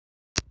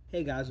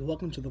Hey guys,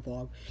 welcome to the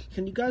vlog.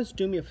 Can you guys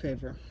do me a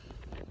favor?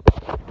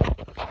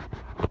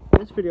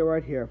 This video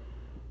right here,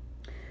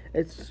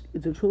 it's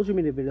a Trilogy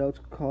Media video. It's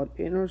called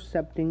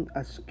Intercepting a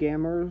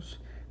Scammer's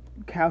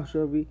Couch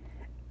Survey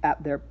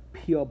at Their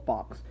P.O.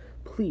 Box.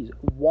 Please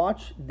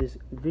watch this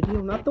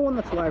video, not the one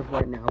that's live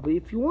right now, but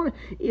if you want,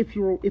 if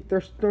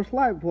there's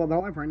live, well, they're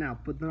live right now,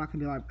 but they're not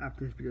gonna be live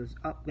after this video is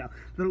up. Yeah,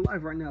 they're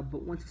live right now,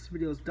 but once this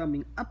video is done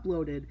being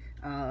uploaded,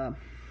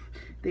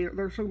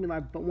 they're still gonna be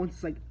live. But once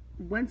it's like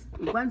once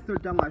they're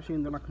done live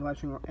streaming, they're not gonna live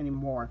stream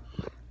anymore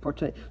for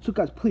today. So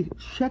guys, please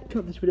check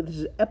out this video. This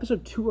is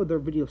episode 2 of their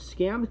video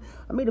Scammed.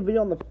 I made a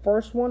video on the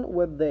first one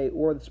where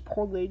this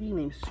poor lady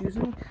named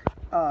Susan,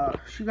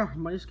 she got her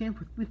money scammed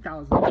for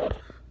 $3,000.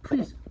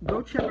 Please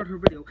go check out her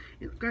video.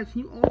 And guys,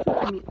 can you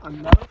also do me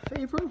another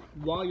favor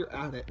while you're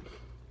at it?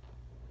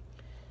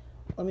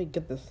 Let me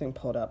get this thing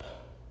pulled up.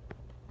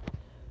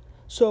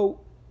 So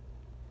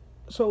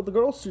the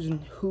girl Susan,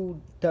 who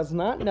does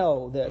not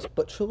know this,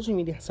 but Trilogy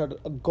Media has started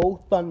a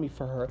GoFundMe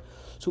for her.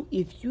 So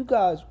if you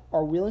guys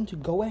are willing to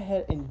go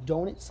ahead and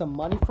donate some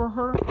money for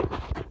her,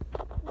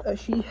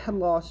 she had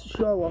lost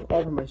all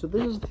of her money. So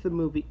this is the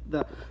movie,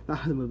 this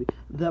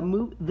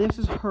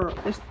is her.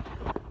 This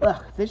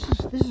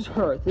is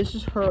her.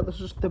 This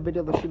is the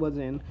video that she was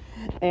in,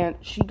 and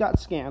she got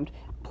scammed.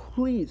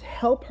 Please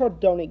help her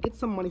donate. Get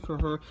some money for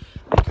her,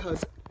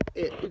 because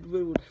it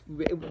would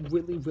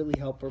really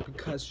help her,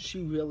 because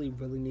she really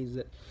needs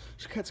it.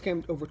 She got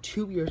scammed over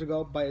 2 years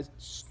ago by a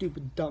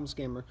stupid dumb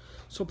scammer.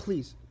 So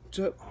please,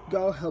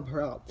 go help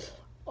her out.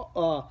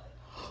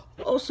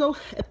 Also,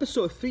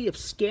 episode 3 of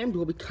Scammed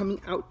will be coming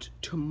out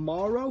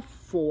tomorrow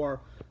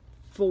for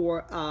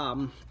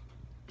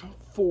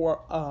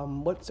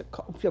what's it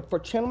called? For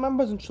channel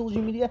members in Trilogy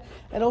Media,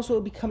 and also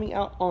it'll be coming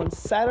out on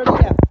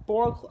Saturday at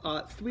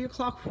 3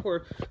 o'clock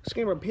for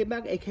Scammer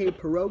Payback, aka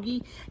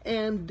Pierogi,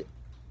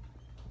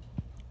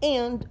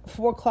 and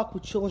 4 o'clock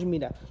with Trilogy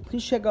Media.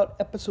 Please check out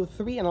episode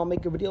 3, and I'll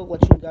make a video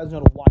letting you guys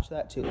know to watch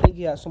that too. Thank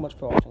you guys so much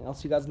for watching. I'll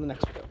see you guys in the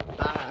next video.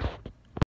 Bye.